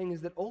preacher is saying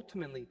is that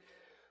ultimately,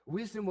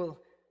 wisdom will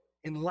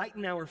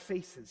enlighten our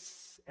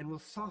faces and will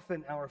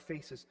soften our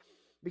faces,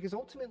 because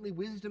ultimately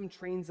wisdom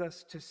trains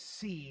us to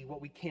see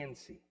what we can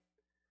see,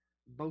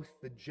 both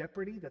the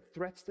jeopardy, the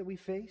threats that we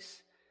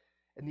face,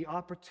 and the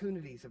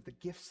opportunities of the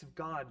gifts of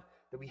God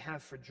that we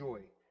have for joy.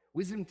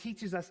 Wisdom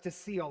teaches us to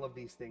see all of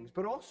these things,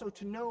 but also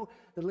to know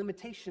the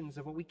limitations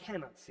of what we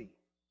cannot see,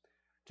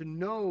 to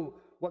know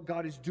what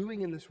God is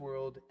doing in this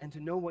world, and to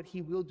know what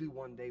he will do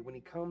one day when he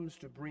comes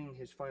to bring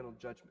his final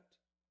judgment.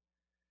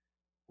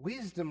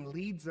 Wisdom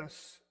leads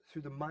us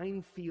through the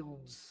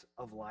minefields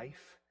of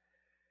life,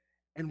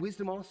 and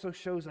wisdom also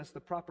shows us the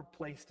proper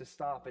place to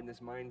stop in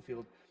this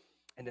minefield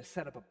and to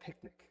set up a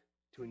picnic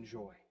to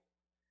enjoy.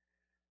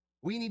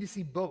 We need to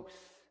see both.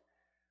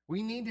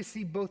 We need to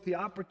see both the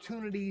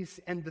opportunities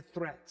and the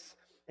threats.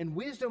 And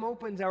wisdom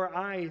opens our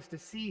eyes to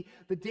see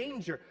the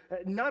danger,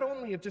 not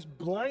only of just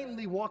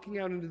blindly walking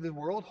out into the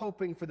world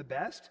hoping for the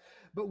best,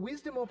 but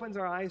wisdom opens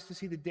our eyes to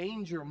see the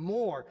danger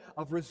more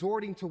of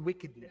resorting to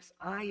wickedness.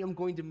 I am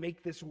going to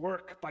make this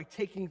work by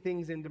taking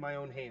things into my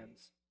own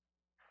hands.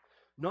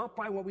 Not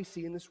by what we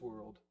see in this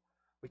world.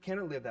 We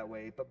cannot live that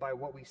way, but by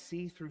what we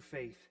see through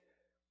faith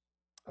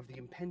of the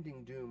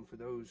impending doom for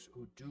those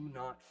who do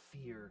not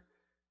fear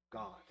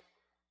God.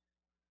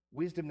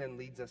 Wisdom then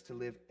leads us to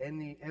live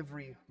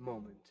every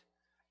moment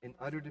in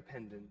utter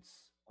dependence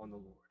on the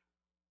Lord.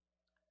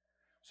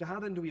 So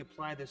how then do we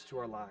apply this to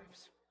our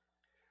lives?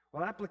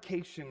 Well,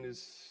 application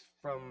is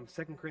from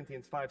 2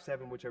 Corinthians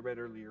 5:7, which I read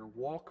earlier.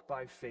 Walk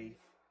by faith,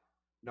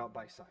 not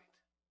by sight.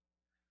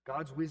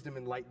 God's wisdom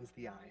enlightens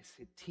the eyes.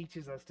 It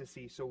teaches us to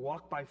see. So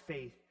walk by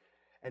faith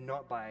and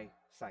not by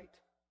sight.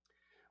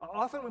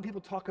 Often when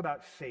people talk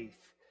about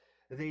faith,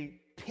 they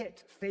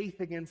pit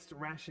faith against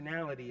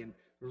rationality and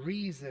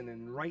reason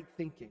and right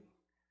thinking.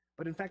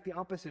 But in fact, the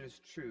opposite is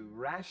true.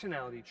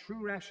 Rationality,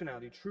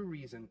 true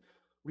reason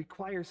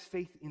requires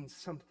faith in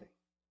something.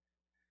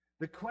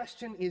 The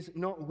question is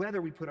not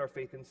whether we put our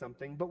faith in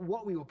something, but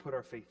what we will put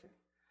our faith in.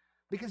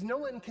 Because no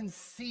one can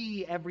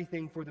see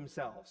everything for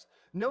themselves.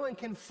 No one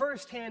can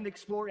firsthand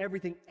explore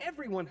everything.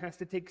 Everyone has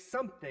to take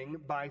something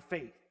by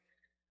faith.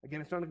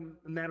 Again, it's not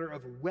a matter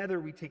of whether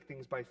we take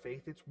things by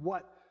faith, it's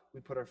what we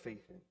put our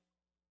faith in.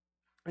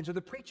 And so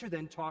the preacher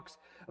then talks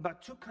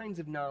about two kinds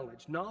of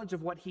knowledge. Knowledge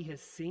of what he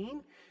has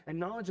seen and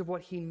knowledge of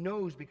what he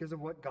knows because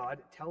of what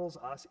God tells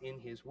us in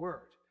his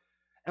word.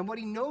 And what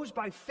he knows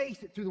by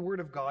faith through the word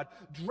of God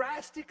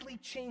drastically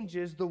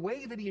changes the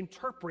way that he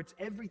interprets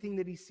everything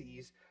that he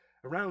sees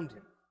around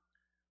him.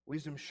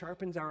 Wisdom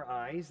sharpens our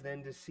eyes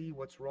then to see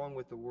what's wrong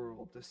with the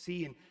world, to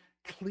see in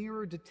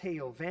clearer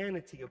detail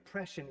vanity,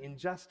 oppression,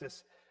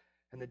 injustice,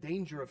 and the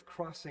danger of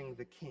crossing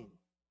the king.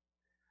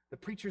 The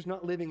preacher's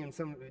not living in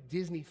some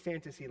Disney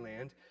fantasy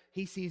land.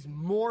 He sees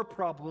more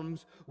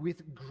problems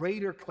with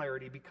greater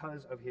clarity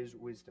because of his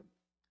wisdom.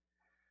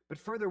 But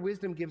further,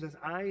 wisdom gives us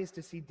eyes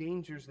to see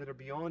dangers that are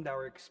beyond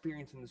our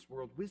experience in this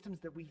world. Wisdom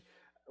that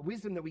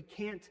we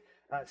can't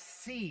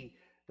see,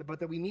 but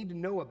that we need to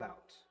know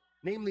about.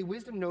 Namely,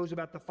 wisdom knows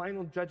about the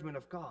final judgment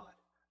of God.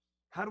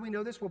 How do we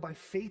know this? Well, by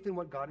faith in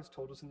what God has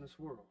told us in this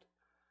world.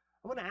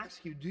 I want to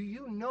ask you, do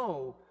you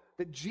know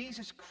that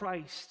Jesus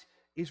Christ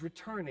is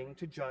returning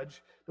to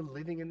judge the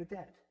living and the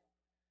dead?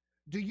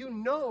 Do you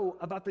know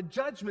about the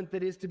judgment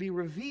that is to be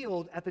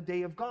revealed at the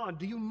day of God?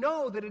 Do you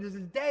know that it is a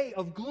day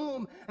of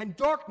gloom and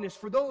darkness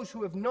for those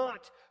who have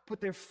not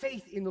put their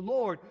faith in the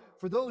Lord,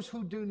 for those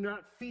who do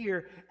not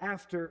fear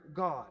after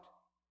God?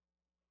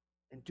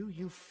 And do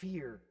you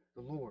fear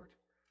the Lord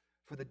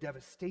for the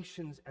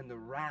devastations and the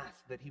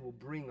wrath that he will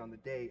bring on the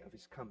day of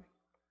his coming?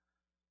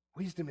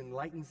 Wisdom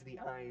enlightens the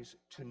eyes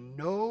to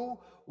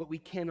know what we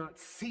cannot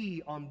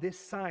see on this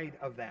side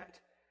of that,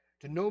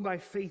 to know by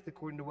faith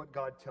according to what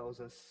God tells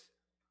us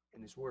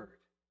in his word.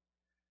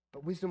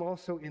 But wisdom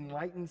also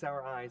enlightens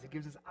our eyes. It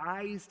gives us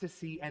eyes to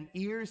see and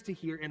ears to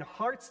hear and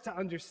hearts to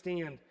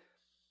understand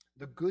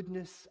the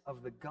goodness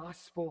of the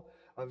gospel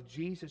of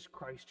Jesus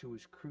Christ who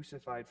was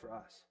crucified for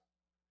us.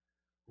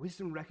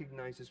 Wisdom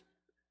recognizes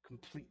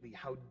completely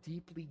how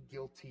deeply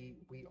guilty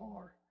we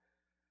are.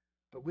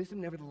 But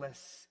wisdom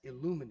nevertheless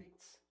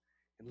illuminates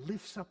and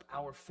lifts up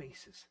our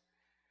faces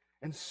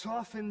and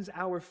softens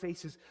our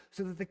faces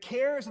so that the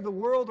cares of the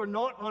world are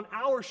not on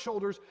our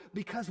shoulders,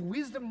 because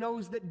wisdom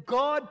knows that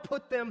God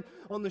put them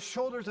on the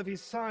shoulders of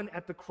his Son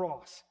at the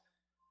cross.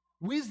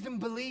 Wisdom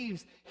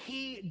believes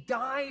he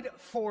died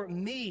for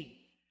me.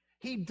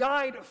 He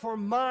died for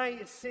my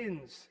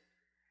sins.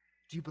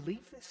 Do you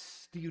believe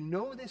this? Do you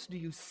know this? Do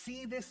you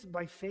see this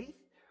by faith?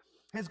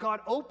 Has God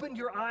opened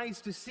your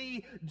eyes to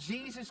see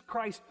Jesus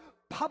Christ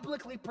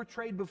publicly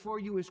portrayed before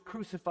you as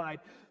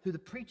crucified through the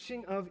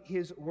preaching of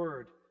his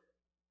word?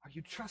 Are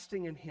you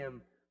trusting in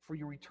him for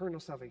your eternal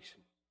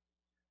salvation?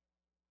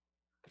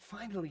 But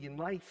finally, in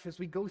life, as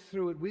we go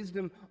through it,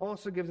 wisdom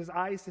also gives us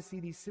eyes to see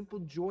these simple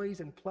joys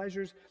and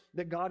pleasures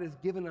that God has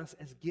given us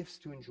as gifts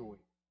to enjoy.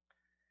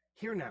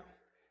 Hear now,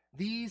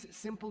 these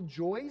simple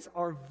joys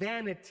are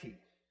vanity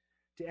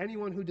to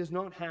anyone who does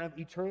not have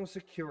eternal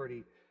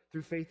security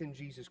through faith in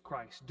Jesus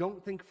Christ.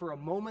 Don't think for a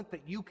moment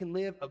that you can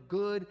live a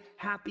good,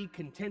 happy,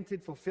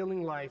 contented,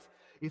 fulfilling life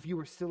if you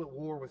are still at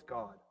war with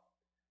God.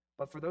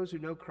 But for those who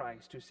know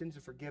Christ, whose sins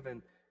are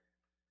forgiven,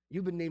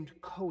 you've been named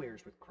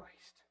co-heirs with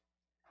Christ.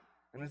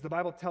 And as the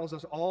Bible tells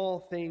us, all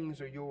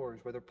things are yours,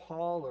 whether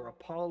Paul or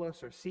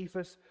Apollos or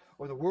Cephas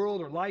or the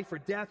world or life or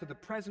death or the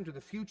present or the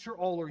future,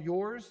 all are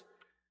yours,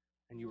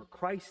 and you are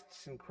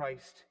Christ's, and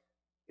Christ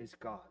is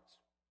God's.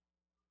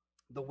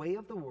 The way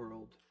of the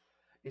world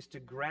is to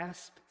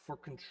grasp for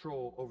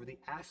control over the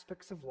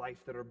aspects of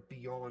life that are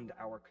beyond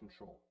our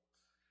control.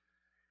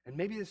 And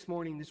maybe this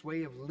morning, this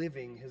way of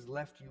living has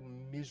left you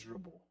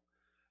miserable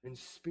in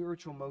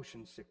spiritual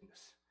motion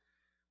sickness,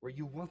 where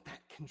you want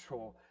that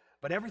control.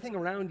 But everything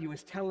around you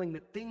is telling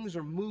that things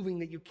are moving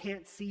that you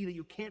can't see, that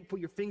you can't put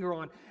your finger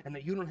on, and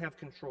that you don't have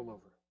control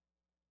over.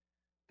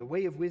 The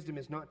way of wisdom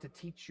is not to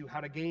teach you how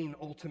to gain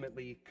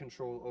ultimately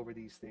control over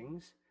these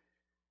things.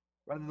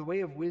 Rather, the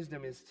way of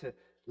wisdom is to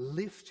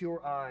lift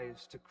your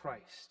eyes to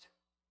Christ.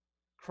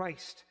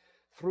 Christ,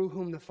 through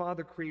whom the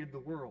Father created the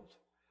world.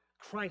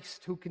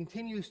 Christ, who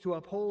continues to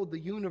uphold the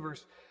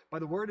universe by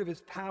the word of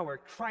his power.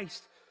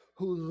 Christ,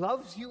 who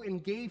loves you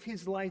and gave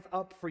his life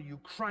up for you.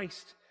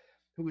 Christ,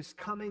 who is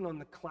coming on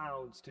the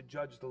clouds to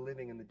judge the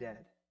living and the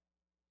dead.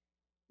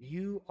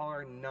 You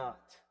are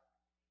not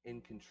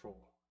in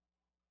control,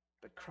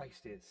 but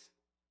Christ is.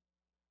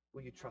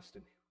 Will you trust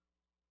in him?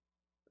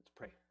 Let's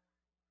pray.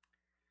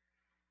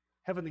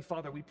 Heavenly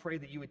Father, we pray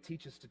that you would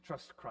teach us to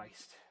trust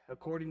Christ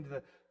according to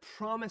the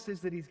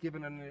promises that he's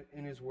given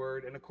in his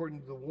word and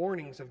according to the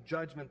warnings of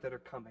judgment that are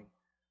coming.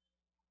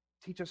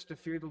 Teach us to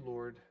fear the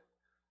Lord,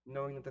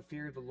 knowing that the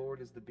fear of the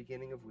Lord is the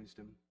beginning of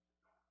wisdom.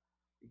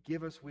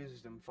 Give us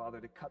wisdom, Father,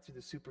 to cut through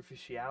the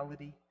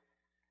superficiality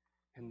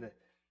and the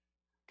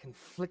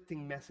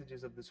conflicting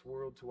messages of this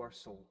world to our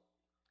soul.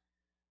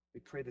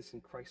 We pray this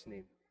in Christ's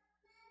name.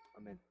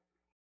 Amen.